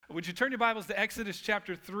Would you turn your Bibles to Exodus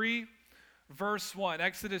chapter 3, verse 1.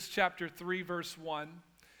 Exodus chapter 3, verse 1.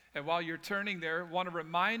 And while you're turning there, I want to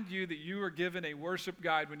remind you that you were given a worship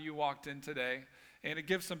guide when you walked in today. And it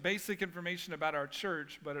gives some basic information about our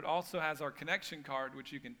church, but it also has our connection card,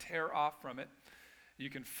 which you can tear off from it. You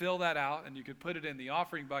can fill that out, and you can put it in the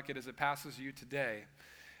offering bucket as it passes you today.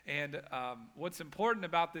 And what's important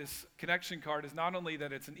about this connection card is not only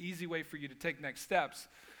that it's an easy way for you to take next steps,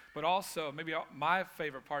 but also, maybe my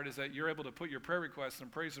favorite part is that you're able to put your prayer requests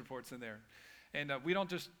and praise reports in there. And we don't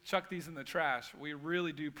just chuck these in the trash. We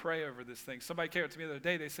really do pray over this thing. Somebody came up to me the other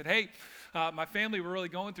day. They said, hey, my family were really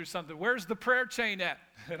going through something. Where's the prayer chain at?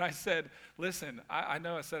 And I said, listen, I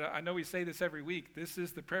know we say this every week. This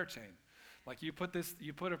is the prayer chain. Like you put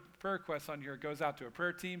a prayer request on here, it goes out to a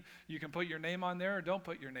prayer team. You can put your name on there or don't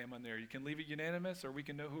put your name on there. You can leave it unanimous or we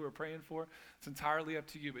can know who we're praying for. It's entirely up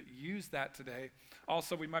to you, but use that today.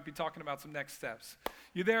 Also, we might be talking about some next steps.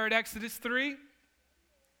 You there at Exodus 3?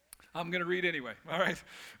 I'm going to read anyway. All right.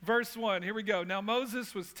 Verse 1, here we go. Now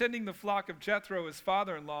Moses was tending the flock of Jethro, his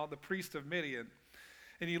father-in-law, the priest of Midian.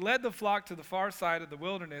 And he led the flock to the far side of the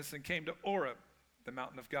wilderness and came to Oreb, the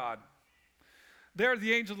mountain of God. There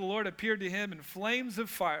the angel of the Lord appeared to him in flames of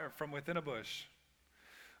fire from within a bush.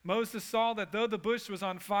 Moses saw that though the bush was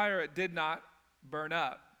on fire, it did not burn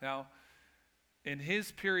up. Now, in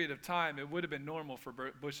his period of time, it would have been normal for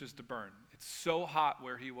bushes to burn. It's so hot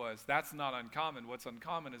where he was. That's not uncommon. What's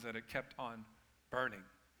uncommon is that it kept on burning.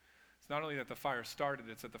 It's not only that the fire started,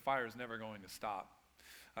 it's that the fire is never going to stop.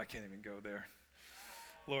 I can't even go there.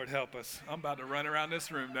 Lord help us. I'm about to run around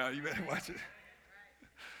this room now. You better watch it.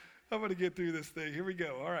 I'm going to get through this thing. Here we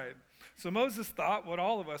go. All right. So Moses thought what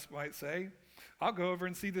all of us might say. I'll go over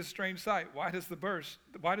and see this strange sight. Why does the bush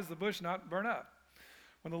not burn up?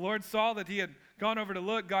 When the Lord saw that he had gone over to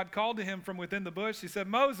look, God called to him from within the bush. He said,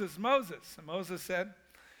 Moses, Moses. And Moses said,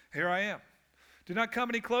 here I am. Do not come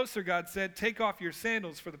any closer, God said. Take off your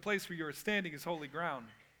sandals, for the place where you are standing is holy ground.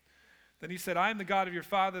 Then he said, I am the God of your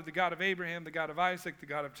father, the God of Abraham, the God of Isaac, the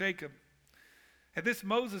God of Jacob. At this,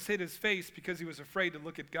 Moses hid his face because he was afraid to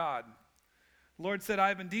look at God. The Lord said, I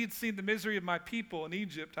have indeed seen the misery of my people in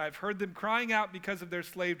Egypt. I have heard them crying out because of their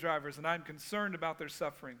slave drivers, and I am concerned about their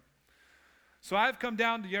suffering. So I have come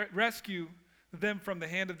down to rescue them from the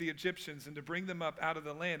hand of the Egyptians and to bring them up out of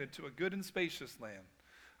the land into a good and spacious land,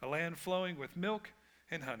 a land flowing with milk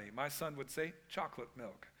and honey. My son would say chocolate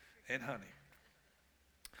milk and honey.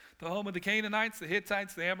 The home of the Canaanites, the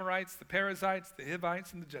Hittites, the Amorites, the Perizzites, the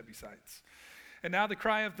Hivites, and the Jebusites. And now the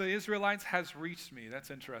cry of the Israelites has reached me. That's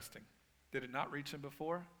interesting. Did it not reach him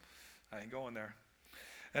before? I ain't going there.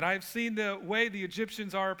 And I have seen the way the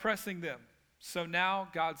Egyptians are oppressing them. So now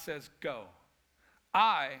God says, go.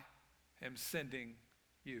 I am sending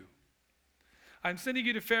you. I'm sending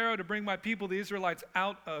you to Pharaoh to bring my people, the Israelites,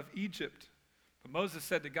 out of Egypt. But Moses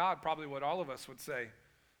said to God, probably what all of us would say,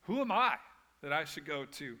 who am I that I should go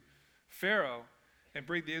to Pharaoh and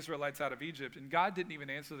bring the Israelites out of Egypt? And God didn't even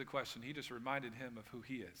answer the question. He just reminded him of who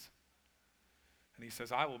he is. And he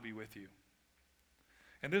says, I will be with you.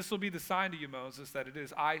 And this will be the sign to you, Moses, that it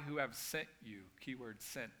is I who have sent you. Keyword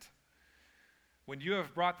sent. When you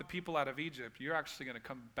have brought the people out of Egypt, you're actually going to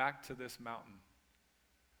come back to this mountain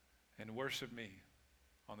and worship me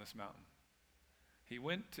on this mountain.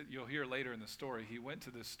 You'll hear later in the story, he went to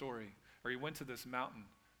this mountain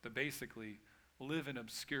to basically live in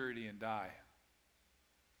obscurity and die.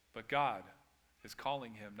 But God is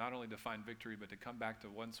calling him not only to find victory, but to come back to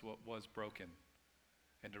once what was broken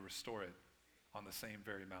and to restore it on the same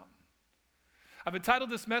very mountain. I've entitled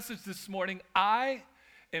this message this morning, I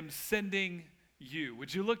am sending you.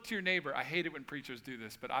 Would you look to your neighbor? I hate it when preachers do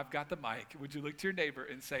this, but I've got the mic. Would you look to your neighbor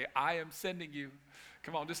and say, I am sending you?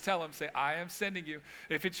 Come on, just tell him, say, I am sending you.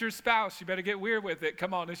 If it's your spouse, you better get weird with it.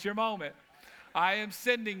 Come on, it's your moment. I am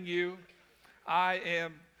sending you. I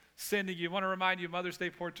am sending you. I want to remind you, Mother's Day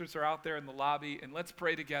portraits are out there in the lobby, and let's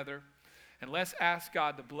pray together, and let's ask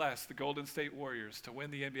God to bless the Golden State Warriors to win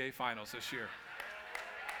the NBA Finals this year.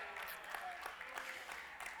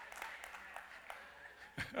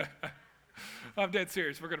 I'm dead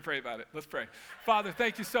serious. We're going to pray about it. Let's pray. Father,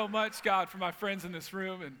 thank you so much, God, for my friends in this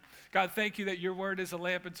room. And God, thank you that your word is a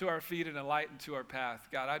lamp unto our feet and a light unto our path.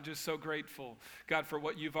 God, I'm just so grateful, God, for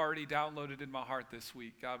what you've already downloaded in my heart this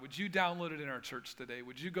week. God, would you download it in our church today?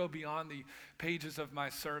 Would you go beyond the pages of my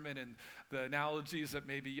sermon and the analogies that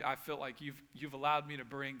maybe I feel like you've allowed me to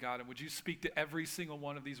bring, God? And would you speak to every single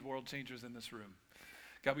one of these world changers in this room?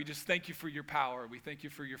 God, we just thank you for your power. We thank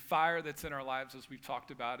you for your fire that's in our lives as we've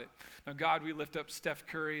talked about it. Now, God, we lift up Steph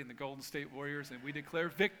Curry and the Golden State Warriors, and we declare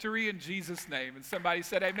victory in Jesus' name. And somebody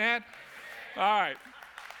said amen? All right.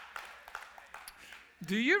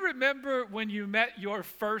 Do you remember when you met your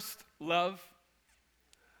first love?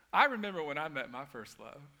 I remember when I met my first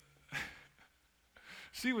love.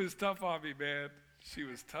 She was tough on me, man. She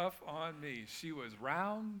was tough on me. She was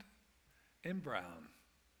round and brown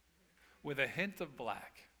with a hint of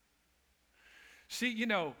black.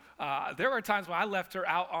 There were times when I left her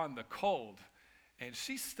out on the cold, and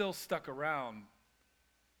she still stuck around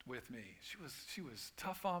with me. She was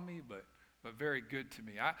tough on me, but very good to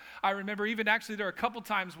me. I remember even actually there were a couple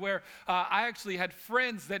times where I actually had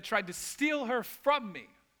friends that tried to steal her from me.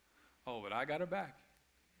 Oh, but I got her back.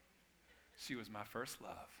 She was my first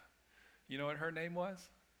love. You know what her name was?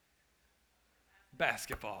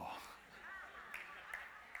 Basketball.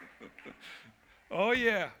 Oh,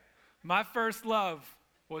 yeah. My first love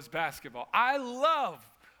was basketball. I love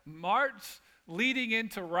March leading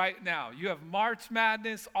into right now. You have March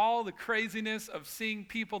Madness, all the craziness of seeing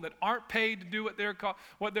people that aren't paid to do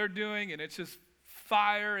what they're doing, and it's just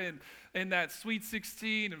fire in that Sweet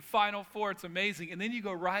 16 and Final Four. It's amazing. And then you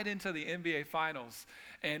go right into the NBA Finals,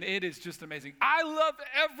 and it is just amazing. I love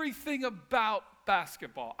everything about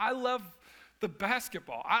basketball. I love the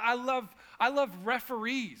basketball. I love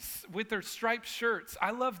referees with their striped shirts.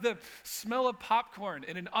 I love the smell of popcorn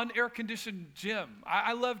in an unair-conditioned gym.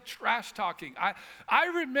 I love trash talking. I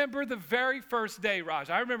remember the very first day,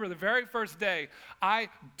 Raj. I remember the very first day I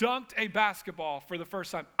dunked a basketball for the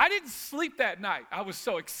first time. I didn't sleep that night. I was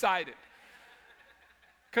so excited.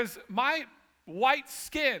 Because my white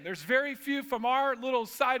skin, there's very few from our little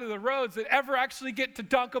side of the roads that ever actually get to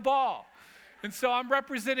dunk a ball. And so I'm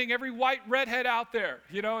representing every white redhead out there,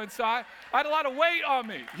 and so I had a lot of weight on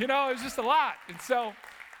me, it was just a lot. And so,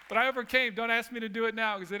 but I overcame. Don't ask me to do it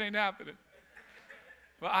now because it ain't happening.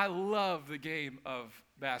 But I love the game of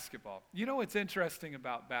basketball. You know what's interesting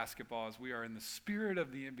about basketball as we are in the spirit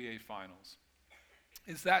of the NBA Finals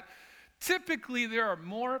is that typically there are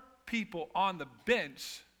more people on the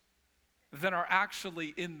bench than are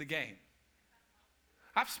actually in the game.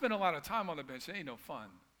 I've spent a lot of time on the bench. It ain't no fun.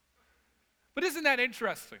 But isn't that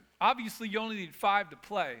interesting? Obviously, you only need 5 to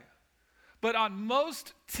play. But on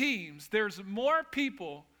most teams, there's more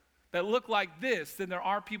people that look like this than there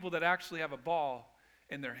are people that actually have a ball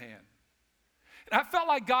in their hand. And I felt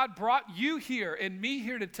like God brought you here and me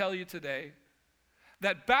here to tell you today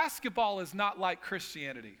that basketball is not like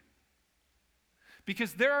Christianity.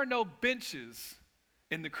 Because there are no benches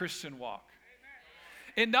in the Christian walk.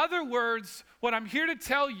 In other words, what I'm here to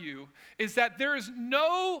tell you is that there is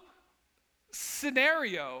no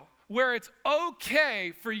scenario where it's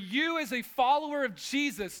okay for you as a follower of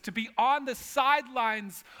Jesus to be on the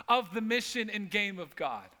sidelines of the mission and game of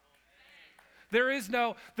God. There is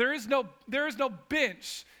no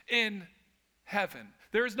bench in heaven.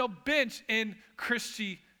 There is no bench in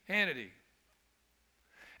Christianity.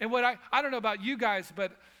 And what I don't know about you guys,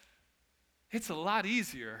 but it's a lot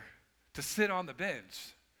easier to sit on the bench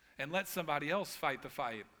and let somebody else fight the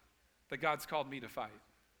fight that God's called me to fight.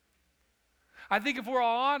 I think if we're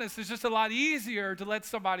all honest, it's just a lot easier to let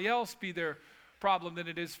somebody else be their problem than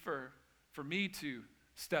it is for me to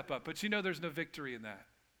step up. But there's no victory in that.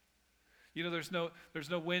 There's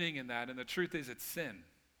no winning in that. And the truth is it's sin.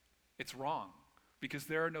 It's wrong because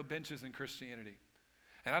there are no benches in Christianity.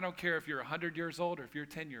 And I don't care if you're 100 years old or if you're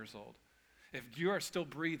 10 years old. If you are still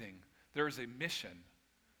breathing, there is a mission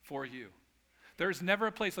for you. There's never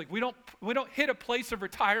a place, like we don't hit a place of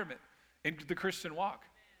retirement in the Christian walk.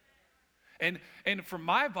 And from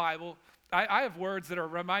my Bible, I have words that are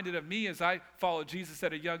reminded of me as I followed Jesus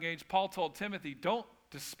at a young age. Paul told Timothy, don't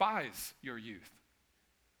despise your youth.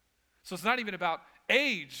 So it's not even about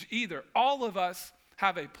age either. All of us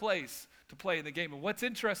have a place to play in the game. And what's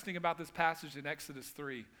interesting about this passage in Exodus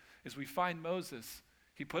 3 is we find Moses,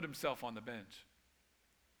 he put himself on the bench.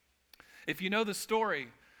 If you know the story,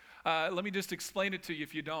 let me just explain it to you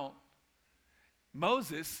if you don't.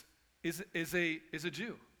 Moses is a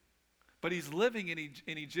Jew. But he's living in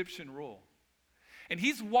Egyptian rule. And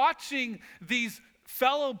he's watching these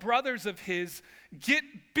fellow brothers of his get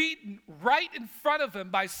beaten right in front of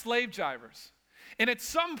him by slave drivers. And at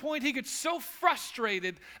some point, he gets so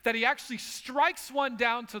frustrated that he actually strikes one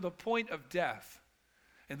down to the point of death.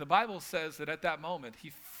 And the Bible says that at that moment,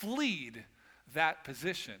 he fled that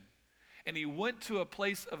position. And he went to a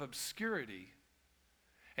place of obscurity.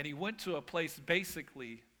 And he went to a place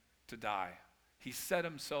basically to die. He set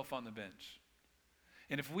himself on the bench.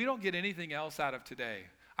 And if we don't get anything else out of today,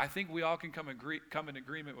 I think we all can come in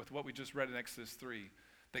agreement with what we just read in Exodus 3,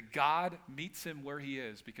 that God meets him where he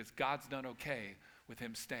is because God's done okay with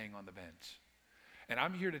him staying on the bench. And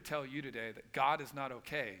I'm here to tell you today that God is not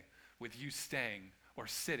okay with you staying or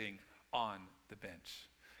sitting on the bench.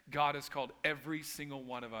 God has called every single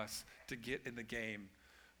one of us to get in the game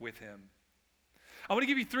with him. I want to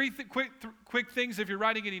give you three quick things if you're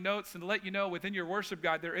writing any notes, and to let you know within your worship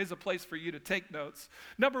guide there is a place for you to take notes.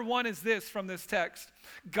 Number one is this from this text.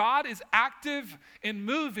 God is active and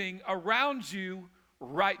moving around you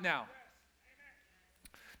right now.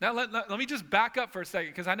 Now, let me just back up for a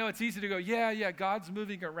second, because I know it's easy to go, yeah, God's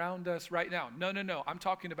moving around us right now. No. I'm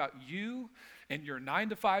talking about you and your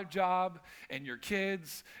 9-to-5 job and your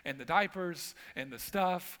kids and the diapers and the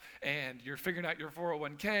stuff, and you're figuring out your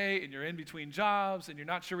 401k and you're in between jobs and you're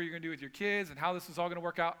not sure what you're going to do with your kids and how this is all going to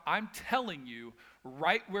work out. I'm telling you,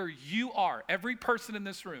 right where you are, every person in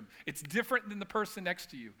this room, it's different than the person next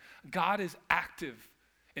to you. God is active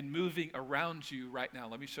and moving around you right now.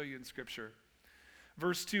 Let me show you in Scripture.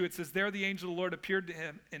 Verse 2, it says, there the angel of the Lord appeared to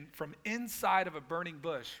him, and from inside of a burning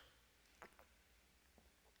bush,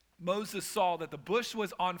 Moses saw that the bush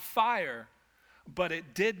was on fire, but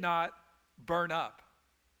it did not burn up.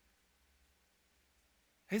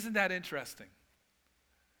 Isn't that interesting?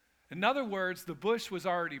 In other words, the bush was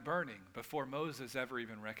already burning before Moses ever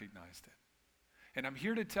even recognized it. And I'm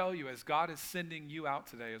here to tell you, as God is sending you out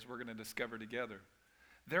today, as we're going to discover together,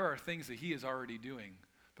 there are things that he is already doing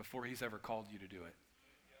before he's ever called you to do it.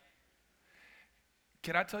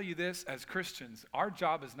 Can I tell you this? As Christians, our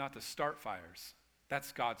job is not to start fires.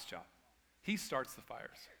 That's God's job. He starts the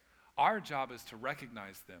fires. Our job is to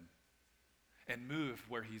recognize them and move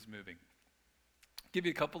where he's moving. Give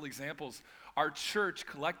you a couple examples. Our church,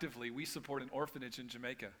 collectively, we support an orphanage in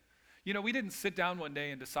Jamaica. You know, we didn't sit down one day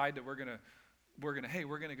and decide that we're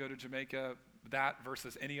gonna go to Jamaica, that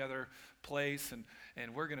versus any other place,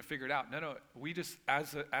 and we're gonna figure it out. No, we just,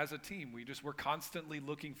 as a team, we're constantly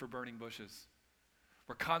looking for burning bushes.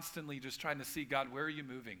 We're constantly just trying to see, God, where are you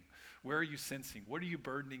moving? Where are you sensing? What are you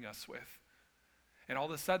burdening us with? And all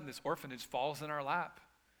of a sudden, this orphanage falls in our lap.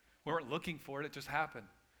 We weren't looking for it, it just happened.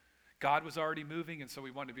 God was already moving, and so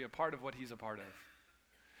we wanted to be a part of what he's a part of.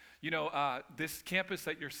 You know, this campus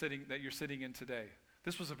that you're sitting in today,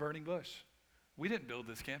 this was a burning bush. We didn't build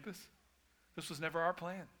this campus. This was never our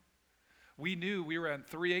plan. We knew we were on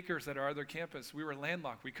 3 acres at our other campus. We were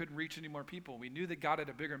landlocked. We couldn't reach any more people. We knew that God had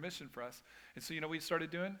a bigger mission for us. And so, you know what we started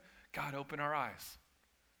doing? God, open our eyes.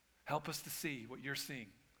 Help us to see what you're seeing.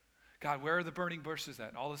 God, where are the burning bushes at?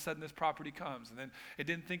 And all of a sudden this property comes, and then it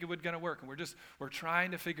didn't think it was going to work. And we're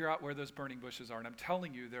trying to figure out where those burning bushes are. And I'm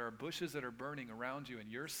telling you, there are bushes that are burning around you in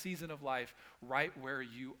your season of life right where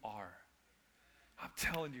you are. I'm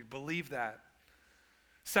telling you, believe that.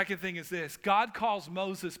 Second thing is this. God calls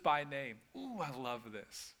Moses by name. Ooh, I love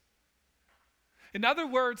this. In other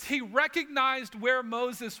words, he recognized where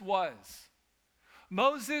Moses was.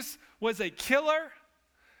 Moses was a killer,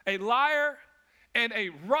 a liar, and a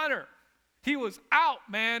runner. He was out,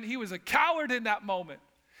 man. He was a coward in that moment.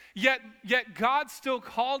 Yet God still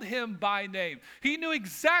called him by name. He knew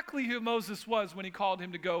exactly who Moses was when he called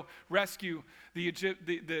him to go rescue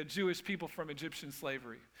the Jewish people from Egyptian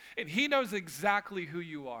slavery. And he knows exactly who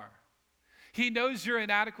you are. He knows your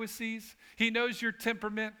inadequacies. He knows your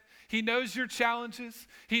temperament. He knows your challenges.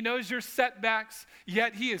 He knows your setbacks.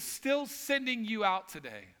 Yet he is still sending you out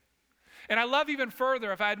today. And I love even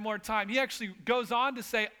further, if I had more time, he actually goes on to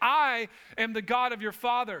say, I am the God of your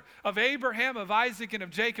father, of Abraham, of Isaac, and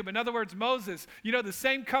of Jacob. In other words, Moses, you know, the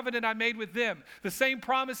same covenant I made with them, the same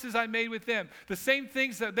promises I made with them, the same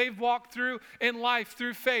things that they've walked through in life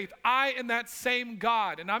through faith. I am that same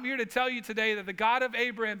God. And I'm here to tell you today that the God of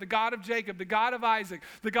Abraham, the God of Jacob, the God of Isaac,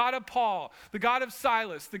 the God of Paul, the God of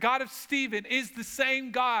Silas, the God of Stephen is the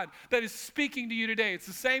same God that is speaking to you today. It's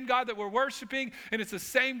the same God that we're worshiping, and it's the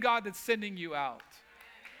same God that's sending you out.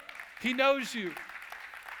 He knows you.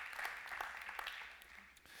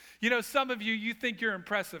 You know, some of you think you're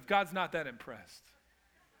impressive. God's not that impressed.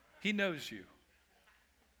 He knows you.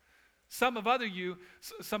 Some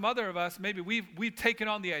other of us, maybe we've taken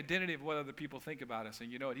on the identity of what other people think about us,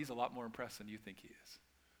 and you know what? He's a lot more impressed than you think he is.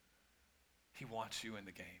 He wants you in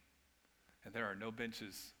the game. And there are no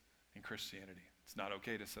benches in Christianity. It's not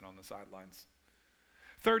okay to sit on the sidelines.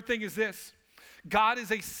 Third thing is this. God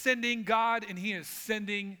is a sending God, and he is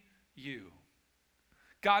sending you.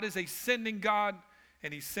 God is a sending God,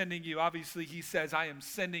 and he's sending you. Obviously, he says, I am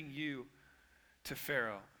sending you to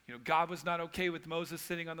Pharaoh. You know, God was not okay with Moses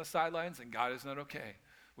sitting on the sidelines, and God is not okay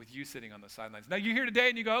with you sitting on the sidelines. Now, you're here today,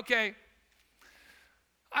 and you go, okay,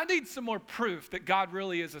 I need some more proof that God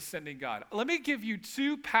really is a sending God. Let me give you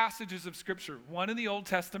 2 passages of Scripture, one in the Old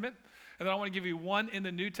Testament, and then I want to give you one in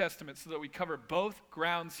the New Testament so that we cover both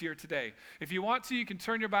grounds here today. If you want to, you can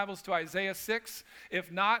turn your Bibles to Isaiah 6.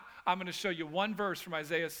 If not, I'm going to show you one verse from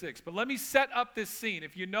Isaiah 6. But let me set up this scene.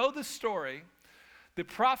 If you know the story, the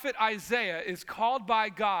prophet Isaiah is called by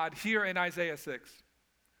God here in Isaiah 6.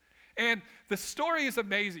 And the story is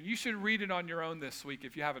amazing. You should read it on your own this week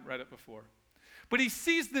if you haven't read it before. But he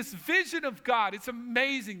sees this vision of God. It's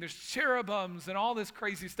amazing. There's cherubims and all this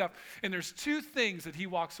crazy stuff. And there's two things that he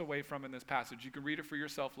walks away from in this passage. You can read it for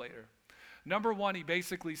yourself later. Number one, he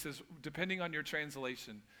basically says, depending on your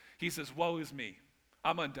translation, he says, woe is me.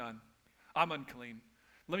 I'm undone. I'm unclean.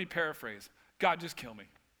 Let me paraphrase. God, just kill me.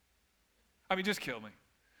 Just kill me.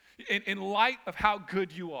 In light of how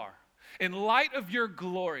good you are, in light of your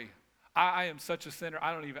glory, I am such a sinner,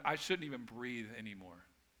 I shouldn't even breathe anymore.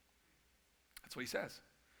 That's what he says.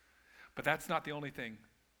 But that's not the only thing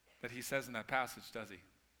that he says in that passage, does he?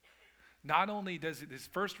 Not only does his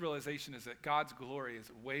first realization is that God's glory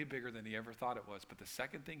is way bigger than he ever thought it was, but the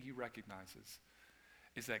second thing he recognizes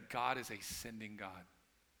is that God is a sending God.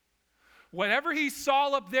 Whatever he saw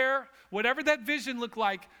up there, whatever that vision looked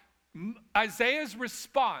like, Isaiah's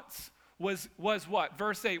response was what?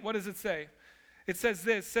 Verse 8, what does it say? It says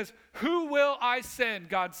this, it says, who will I send,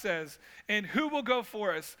 God says, and who will go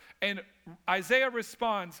for us? And Isaiah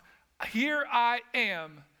responds, here I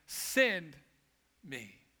am, send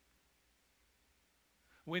me.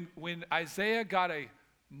 When Isaiah got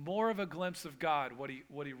more of a glimpse of God, what he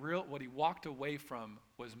walked away from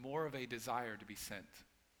was more of a desire to be sent.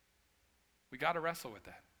 We got to wrestle with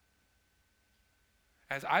that.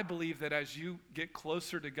 As I believe that as you get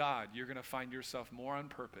closer to God, you're going to find yourself more on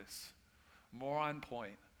purpose, more on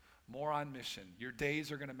point, more on mission. Your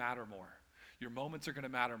days are going to matter more. Your moments are going to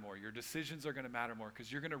matter more. Your decisions are going to matter more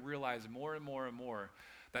because you're going to realize more and more and more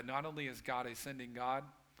that not only is God a sending God,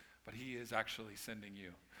 but he is actually sending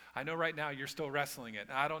you. I know right now you're still wrestling it.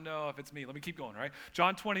 I don't know if it's me. Let me keep going, all right?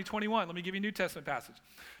 John 20:21. Let me give you a New Testament passage.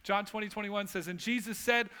 John 20:21 says, and Jesus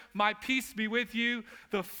said, my peace be with you.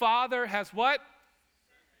 The Father has what?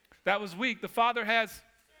 That was weak. The Father has.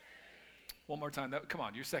 One more time. Come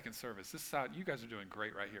on, your second service. This is how you guys are doing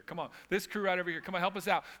great right here. Come on. This crew right over here. Come on, help us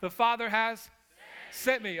out. The Father has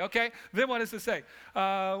sent me. Okay. Then what does it say?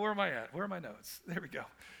 Where am I at? Where are my notes? There we go.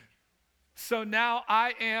 So now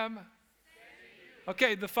I am.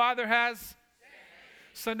 Okay, the Father has.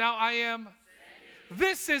 So now I am.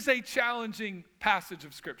 This is a challenging passage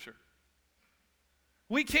of Scripture.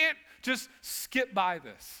 We can't just skip by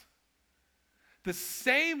this. The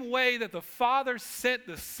same way that the Father sent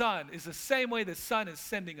the Son is the same way the Son is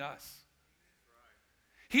sending us.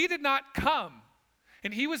 He did not come,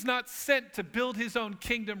 and he was not sent to build his own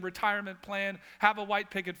kingdom retirement plan, have a white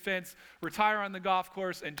picket fence, retire on the golf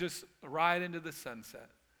course, and just ride into the sunset.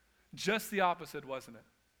 Just the opposite, wasn't it?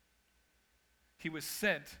 He was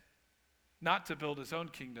sent not to build his own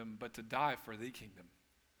kingdom, but to die for the kingdom.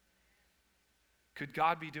 Could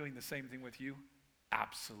God be doing the same thing with you?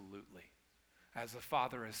 Absolutely. As the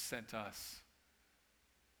Father has sent us,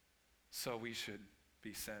 so we should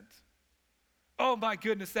be sent. Oh my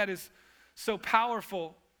goodness, that is so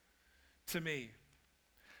powerful to me.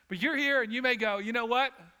 But you're here and you may go, you know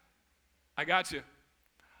what? I got you.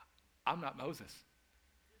 I'm not Moses.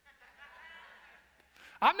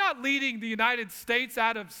 I'm not leading the United States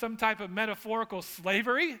out of some type of metaphorical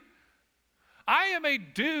slavery. I am a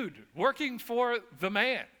dude working for the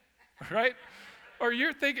man, right? Or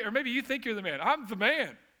you're thinking, or maybe you think you're the man. I'm the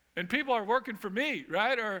man, and people are working for me,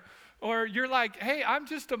 right? Or you're like, hey, I'm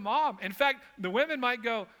just a mom. In fact, the women might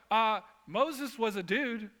go, Moses was a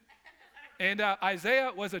dude, and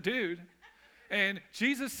Isaiah was a dude, and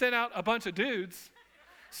Jesus sent out a bunch of dudes.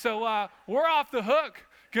 So we're off the hook.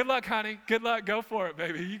 Good luck, honey. Good luck. Go for it,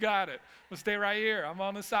 baby. You got it. We'll stay right here. I'm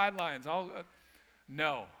on the sidelines.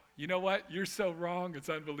 No. You know what? You're so wrong. It's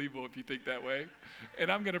unbelievable if you think that way. And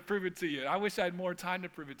I'm going to prove it to you. I wish I had more time to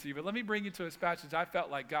prove it to you. But let me bring you to a passage I felt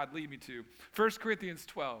like God lead me to. 1 Corinthians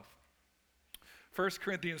 12. 1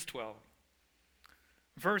 Corinthians 12.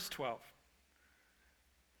 Verse 12.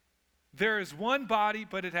 There is one body,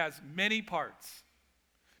 but it has many parts.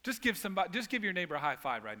 Just give your neighbor a high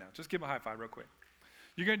five right now. Just give him a high five real quick.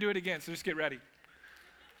 You're going to do it again, so just get ready.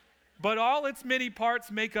 But all its many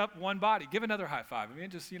parts make up one body. Give another high five.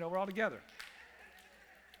 We're all together.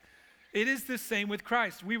 It is the same with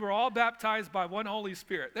Christ. We were all baptized by one Holy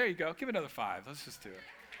Spirit. There you go. Give another five. Let's just do it.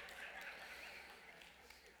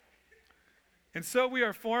 And so we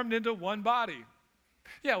are formed into one body.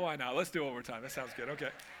 Yeah, why not? Let's do it one more time. That sounds good. Okay.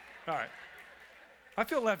 All right. I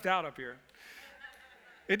feel left out up here.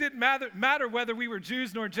 It didn't matter whether we were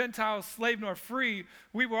Jews nor Gentiles, slave nor free.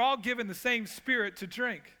 We were all given the same Spirit to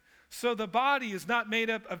drink. So the body is not made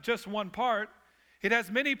up of just one part. It has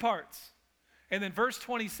many parts. And then verse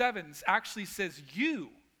 27 actually says, you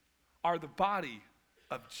are the body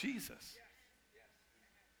of Jesus.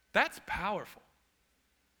 That's powerful.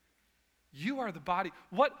 You are the body.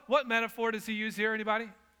 What metaphor does he use here, anybody?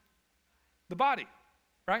 The body,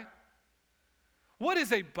 right? What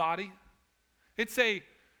is a body? It's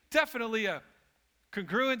definitely a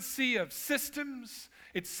congruency of systems.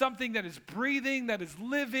 It's something that is breathing, that is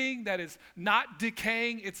living, that is not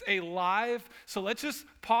decaying. It's alive. So let's just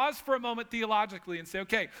pause for a moment theologically and say,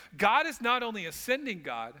 okay, God is not only a sending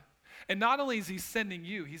God, and not only is he sending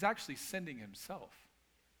you, he's actually sending himself.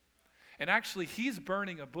 And actually, he's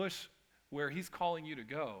burning a bush where he's calling you to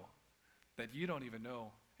go that you don't even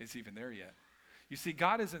know is even there yet. You see,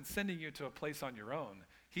 God isn't sending you to a place on your own.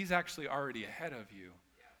 He's actually already ahead of you,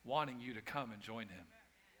 wanting you to come and join him.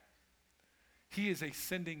 He is a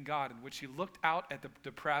sending God in which he looked out at the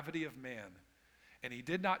depravity of man, and he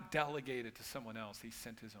did not delegate it to someone else. He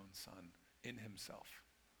sent his own son in himself.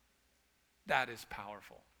 That is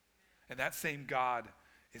powerful. And that same God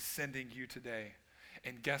is sending you today.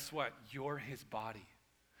 And guess what? You're his body,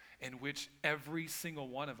 in which every single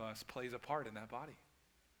one of us plays a part in that body.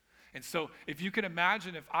 And so if you can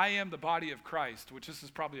imagine, if I am the body of Christ, which this is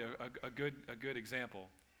probably a good example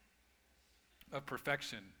of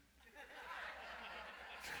perfection.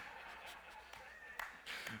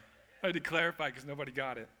 I had to clarify because nobody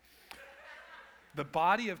got it. The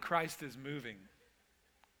body of Christ is moving.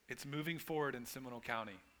 It's moving forward in Seminole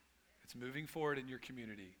County. It's moving forward in your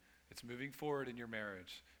community. It's moving forward in your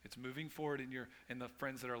marriage. It's moving forward in the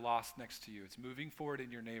friends that are lost next to you. It's moving forward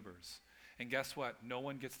in your neighbors. And guess what? No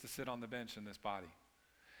one gets to sit on the bench in this body.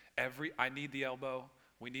 I need the elbow.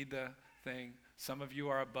 We need the thing. Some of you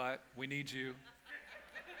are a butt. We need you.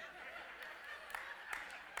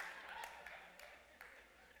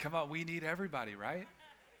 Come on, we need everybody, right?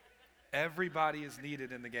 Everybody is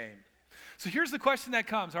needed in the game. So here's the question that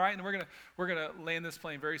comes, all right? And we're gonna land this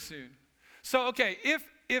plane very soon. So, okay,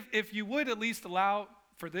 if you would at least allow,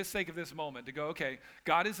 for the sake of this moment, to go, okay,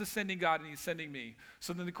 God is a sending God and he's sending me.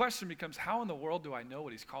 So then the question becomes, how in the world do I know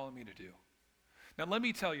what he's calling me to do? Now, let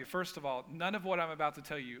me tell you, first of all, none of what I'm about to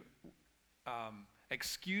tell you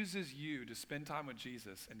excuses you to spend time with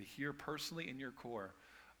Jesus and to hear personally in your core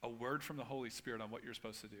a word from the Holy Spirit on what you're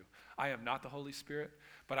supposed to do. I am not the Holy Spirit,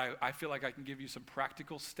 but I feel like I can give you some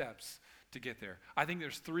practical steps to get there. I think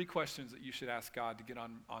there's 3 questions that you should ask God to get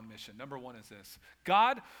on mission. Number 1 is this: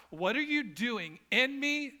 God, what are you doing in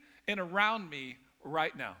me and around me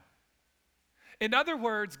right now? In other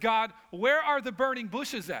words, God, where are the burning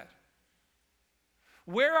bushes at?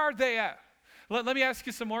 Where are they at? Let me ask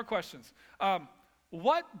you some more questions.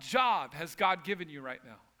 What job has God given you right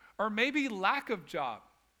now? Or maybe lack of job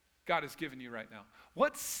God has given you right now.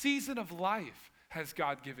 What season of life has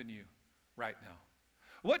God given you right now?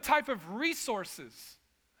 What type of resources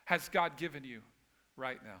has God given you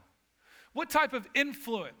right now? What type of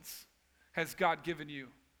influence has God given you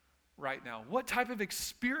right now? What type of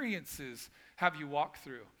experiences have you walked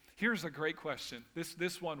through? Here's a great question.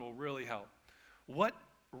 This one will really help. What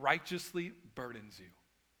righteously burdens you?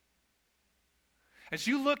 As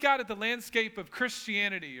you look out at the landscape of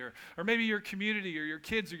Christianity or maybe your community or your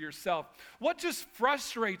kids or yourself, what just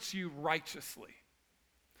frustrates you righteously?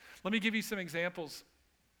 Let me give you some examples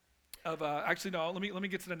of, let me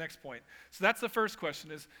get to the next point. So that's the first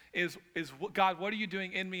question is God, what are you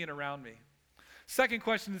doing in me and around me? Second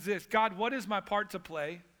question is this: God, what is my part to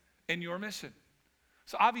play in your mission?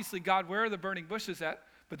 So obviously, God, where are the burning bushes at?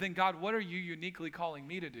 But then, God, what are you uniquely calling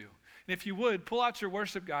me to do? And if you would, pull out your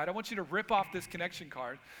worship guide. I want you to rip off this connection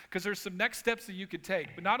card because there's some next steps that you could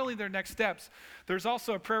take. But not only are there next steps, there's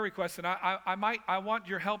also a prayer request. And I want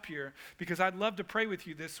your help here because I'd love to pray with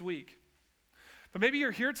you this week. But maybe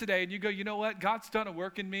you're here today and you go, you know what? God's done a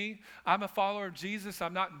work in me. I'm a follower of Jesus.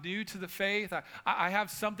 I'm not new to the faith. I have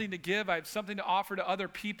something to give. I have something to offer to other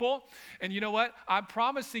people. And you know what? I'm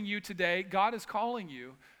promising you today, God is calling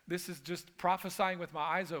you. This is just prophesying with my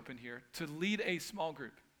eyes open here, to lead a small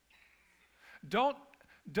group. Don't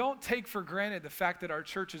take for granted the fact that our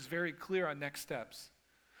church is very clear on next steps.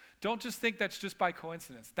 Don't just think that's just by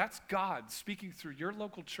coincidence. That's God speaking through your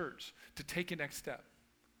local church to take a next step.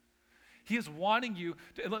 He is wanting you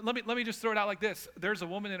to, let me just throw it out like this. There's a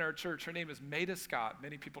woman in our church. Her name is Maida Scott.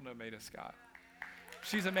 Many people know Maida Scott.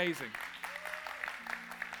 She's amazing.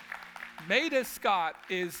 Maida Scott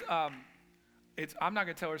is, I'm not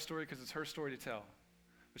going to tell her story because it's her story to tell,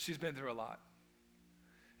 but she's been through a lot.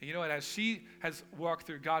 And you know what? As she has walked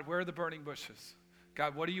through, God, where are the burning bushes?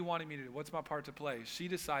 God, what are you wanting me to do? What's my part to play? She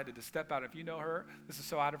decided to step out. If you know her, this is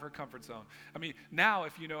so out of her comfort zone. I mean, now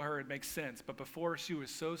if you know her, it makes sense. But before, she was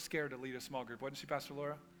so scared to lead a small group. Wasn't she, Pastor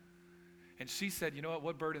Laura? And she said, you know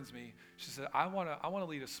what burdens me? She said, I want to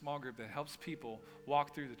lead a small group that helps people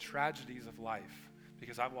walk through the tragedies of life.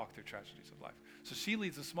 because I've walked through tragedies of life. So she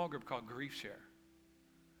leads a small group called Grief Share.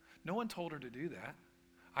 No one told her to do that.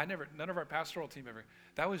 None of our pastoral team ever.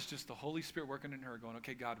 That was just the Holy Spirit working in her going,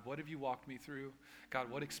 okay, God, what have you walked me through? God,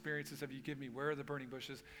 what experiences have you given me? Where are the burning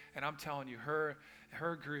bushes? And I'm telling you, her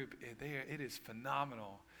group, it is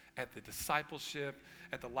phenomenal at the discipleship,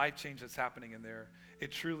 at the life change that's happening in there.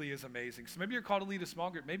 It truly is amazing. So maybe you're called to lead a small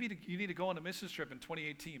group. Maybe you need to go on a missions trip in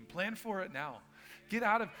 2018. Plan for it now.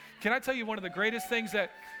 Can I tell you one of the greatest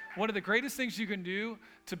things you can do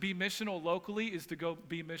to be missional locally is to go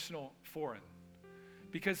be missional foreign.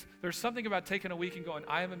 Because there's something about taking a week and going,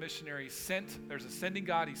 I am a missionary sent. There's a sending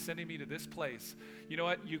God. He's sending me to this place. You know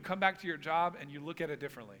what? You come back to your job and you look at it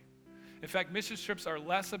differently. In fact, mission trips are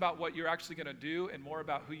less about what you're actually going to do and more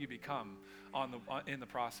about who you become in the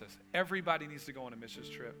process. Everybody needs to go on a missions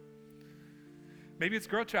trip. Maybe it's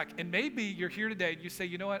Growth Track. And maybe you're here today and you say,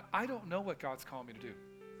 you know what? I don't know what God's calling me to do.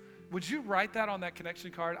 Would you write that on that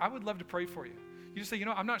connection card? I would love to pray for you. You just say, you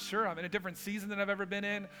know, I'm not sure. I'm in a different season than I've ever been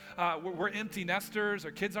in. We're empty nesters.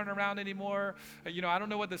 Our kids aren't around anymore. I don't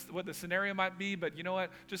know what the scenario might be, but you know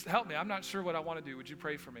what? Just help me. I'm not sure what I want to do. Would you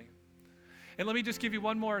pray for me? And let me just give you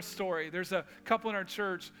one more story. There's a couple in our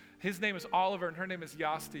church. His name is Oliver, and her name is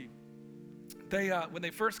Yasti. When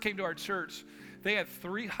they first came to our church, they had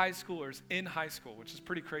 3 high schoolers in high school, which is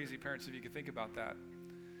pretty crazy, parents, if you could think about that.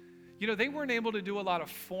 They weren't able to do a lot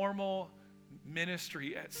of formal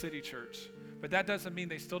ministry at City Church. But that doesn't mean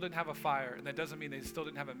they still didn't have a fire, and that doesn't mean they still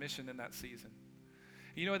didn't have a mission in that season.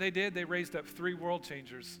 You know what they did? They raised up 3 world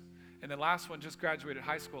changers, and the last one just graduated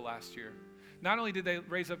high school last year. Not only did they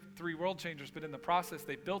raise up 3 world changers, but in the process,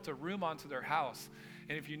 they built a room onto their house.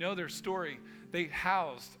 And if you know their story, they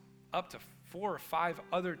housed up to 4 or 5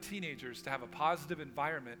 other teenagers to have a positive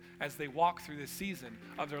environment as they walk through this season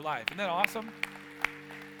of their life. Isn't that awesome?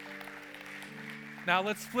 Now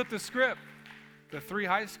let's flip the script. The 3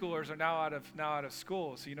 high schoolers are now out of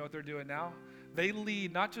school. So you know what they're doing now? They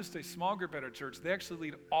lead not just a small group at our church, they actually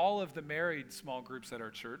lead all of the married small groups at our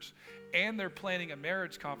church, and they're planning a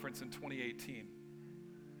marriage conference in 2018.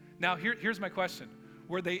 Now here's my question.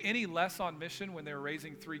 Were they any less on mission when they were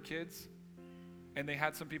raising 3 kids and they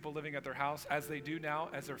had some people living at their house as they do now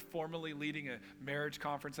as they're formally leading a marriage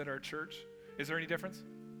conference at our church? Is there any difference?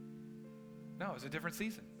 No, it's a different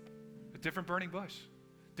season, a different burning bush,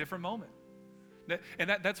 different moment. And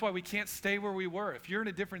that's why we can't stay where we were. If you're in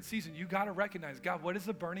a different season, you got to recognize, God, what is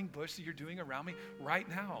the burning bush that you're doing around me right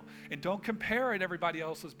now? And don't compare it to everybody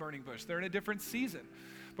else's burning bush. They're in a different season.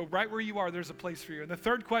 But right where you are, there's a place for you. And the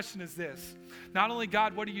third question is this. Not only,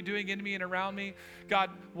 God, what are you doing in me and around me? God,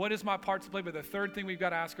 what is my part to play? But the third thing we've got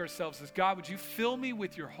to ask ourselves is, God, would you fill me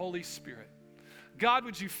with your Holy Spirit? God,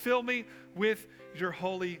 would you fill me with your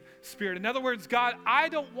Holy Spirit? In other words, God, I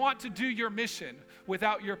don't want to do your mission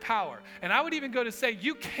without your power. And I would even go to say,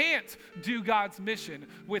 you can't do God's mission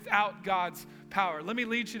without God's power. Let me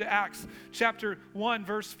lead you to Acts chapter 1,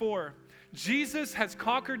 verse 4. Jesus has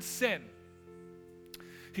conquered sin.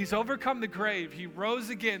 He's overcome the grave. He rose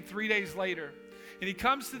again 3 days later. And he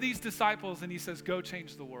comes to these disciples and he says, go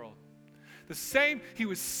change the world. He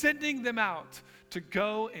was sending them out to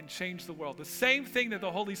go and change the world. The same thing that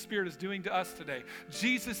the Holy Spirit is doing to us today.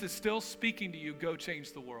 Jesus is still speaking to you, go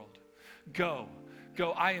change the world. Go,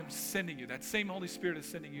 I am sending you. That same Holy Spirit is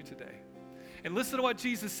sending you today. And listen to what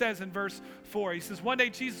Jesus says in verse 4. He says, one day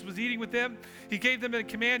Jesus was eating with them. He gave them a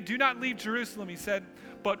command, do not leave Jerusalem, he said,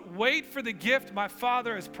 but wait for the gift my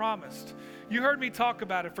Father has promised. You heard me talk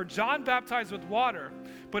about it. For John baptized with water,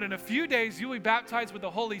 but in a few days you will be baptized with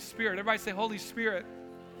the Holy Spirit. Everybody say Holy Spirit.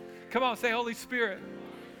 Come on, say Holy Spirit.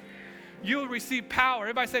 You will receive power.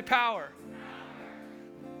 Everybody say power.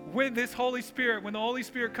 When the Holy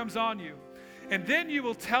Spirit comes on you. And then you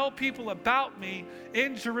will tell people about me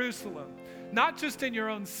in Jerusalem. Not just in your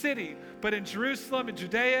own city, but in Jerusalem and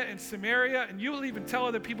Judea and Samaria. And you will even tell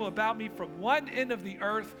other people about me from one end of the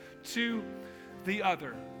earth to the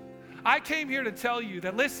other. I came here to tell you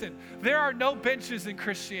that, listen, there are no benches in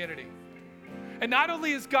Christianity. And not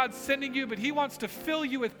only is God sending you, but he wants to fill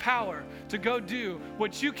you with power to go do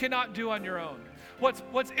what you cannot do on your own.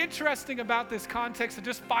 What's interesting about this context that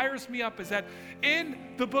just fires me up is that in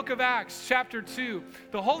the book of Acts, chapter 2,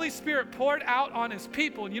 the Holy Spirit poured out on his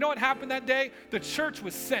people. And you know what happened that day? The church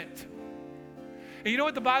was sent. And you know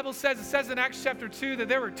what the Bible says? It says in Acts chapter 2 that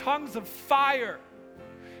there were tongues of fire.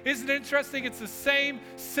 Isn't it interesting? It's the same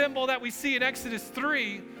symbol that we see in Exodus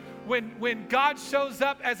 3 when God shows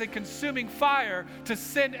up as a consuming fire to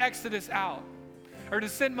send Exodus out. or to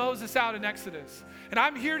send Moses out in Exodus. And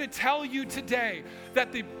I'm here to tell you today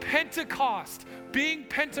that the Pentecost, being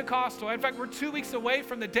Pentecostal, in fact, we're 2 weeks away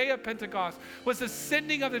from the day of Pentecost, was the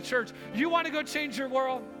sending of the church. You want to go change your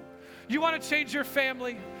world? You want to change your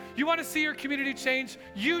family? You want to see your community change?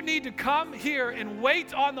 You need to come here and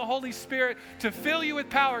wait on the Holy Spirit to fill you with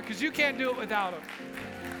power, because you can't do it without Him.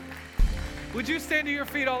 Would you stand to your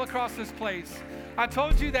feet all across this place? I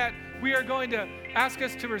told you that we are going to ask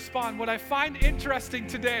us to respond. What I find interesting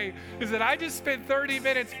today is that I just spent 30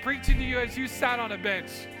 minutes preaching to you as you sat on a bench.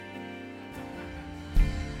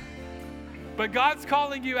 But God's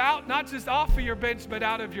calling you out, not just off of your bench, but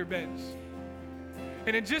out of your bench.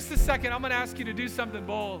 And in just a second, I'm going to ask you to do something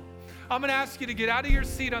bold. I'm going to ask you to get out of your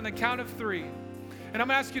seat on the count of 3. And I'm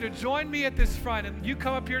going to ask you to join me at this front. And you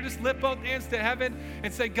come up here, just lift both hands to heaven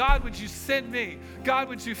and say, God, would you send me? God,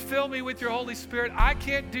 would you fill me with your Holy Spirit? I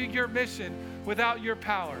can't do your mission without your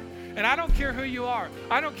power. And I don't care who you are.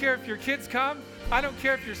 I don't care if your kids come. I don't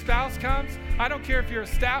care if your spouse comes. I don't care if you're a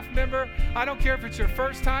staff member. I don't care if it's your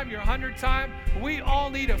first time, your 100th time. We all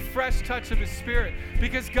need a fresh touch of His Spirit,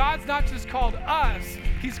 because God's not just called us,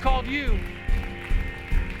 He's called you.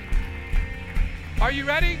 Are you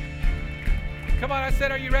ready? Come on, I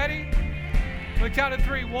said, are you ready? On the count of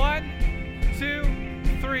 3. 1, 2,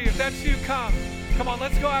 3. If that's you, come. Come on,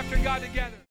 let's go after God together.